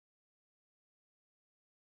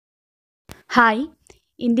Hi,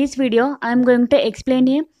 in this video I am going to explain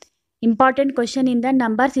a important question in the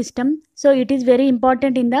number system. So it is very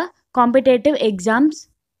important in the competitive exams.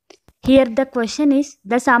 Here the question is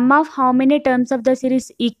the sum of how many terms of the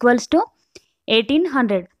series equals to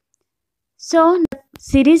 1800. So the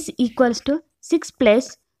series equals to 6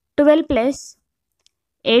 plus 12 plus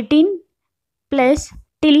 18 plus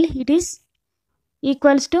till it is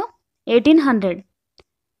equals to 1800.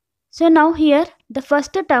 So now here the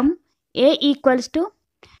first term a equals to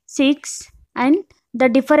 6 and the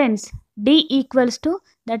difference d equals to,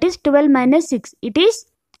 that is 12 minus 6, it is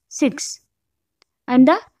 6, and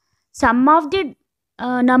the sum of the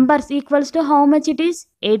numbers equals to how much, it is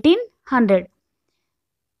 1800.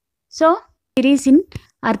 So it is in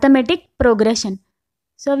arithmetic progression.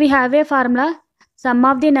 So we have a formula, sum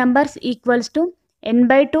of the numbers equals to n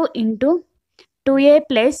by 2 into 2a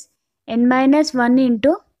plus n minus 1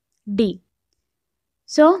 into d.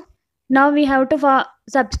 So now we have to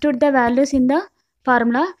substitute the values in the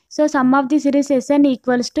formula. So sum of the series Sn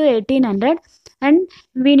equals to 1800 and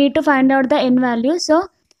we need to find out the n value. So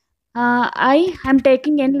I am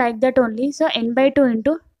taking n like that only. So n by 2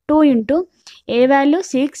 into a value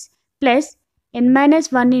 6 plus n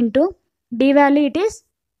minus 1 into d value, it is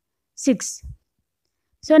 6.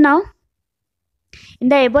 So now in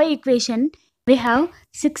the above equation we have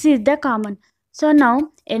 6 is the common. So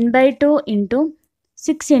now n by 2 into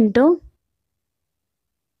 6 into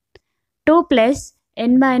 2 plus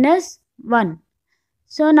n minus 1.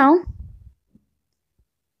 So now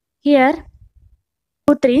here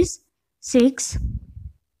 2 3s 6.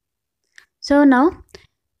 So now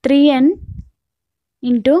 3n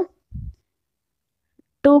into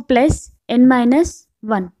 2 plus n minus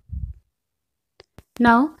 1.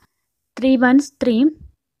 Now 3 1s 3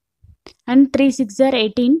 and 3 6 are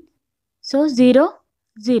 18. So 0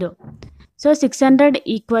 0. So 600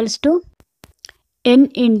 equals to n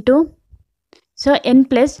into, so n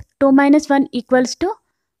plus 2 minus 1 equals to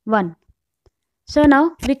 1. So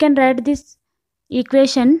now we can write this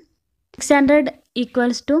equation, 600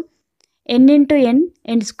 equals to n into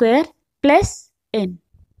n square plus n.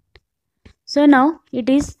 So now it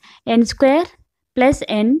is n square plus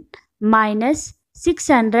n minus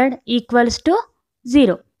 600 equals to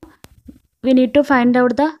 0. We need to find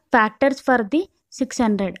out the factors for the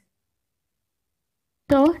 600.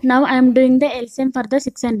 So now I am doing the LCM for the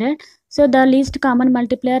 600. So the least common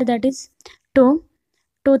multiplier, that is 2,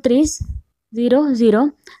 2 3s 0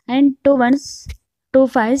 0 and 2 1s 2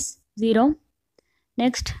 5s 0.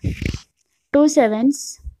 Next 2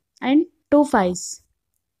 7s and 2 5s.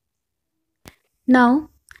 Now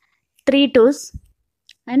 3 2s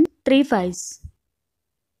and 3 5s.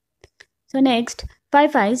 So next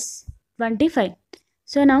 5 5s 25.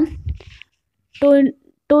 So now 2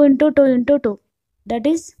 into 2 into 2, that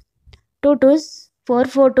is 2 2s 4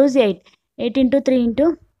 4 2s 8. 8 into 3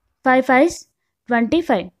 into 5 5s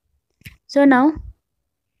 25. So now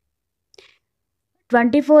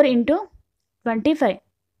 24 into 25.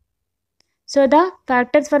 So the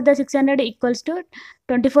factors for the 600 equals to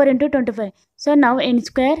 24 into 25. So now n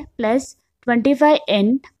square plus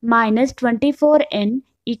 25n minus 24n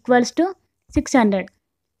equals to 600.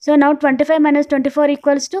 So now 25 minus 24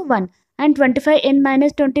 equals to 1 and 25n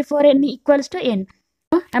minus 24n equals to n.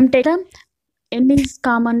 I am taking n is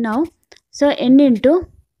common now. So n into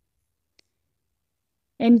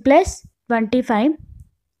n plus 25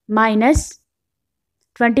 minus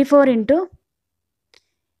 24 into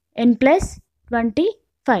n plus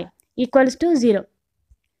 25 equals to 0.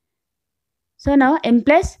 So now n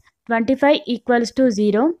plus 25 equals to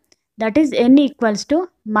 0, that is n equals to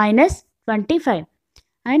minus 25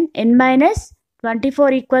 and n minus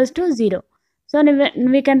 24 equals to 0. So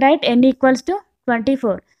we can write n equals to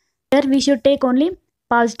 24. Here we should take only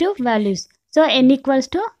positive values. So n equals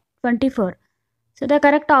to 24. So the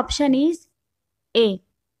correct option is A.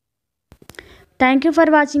 Thank you for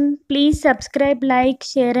watching. Please subscribe, like,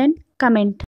 share and comment.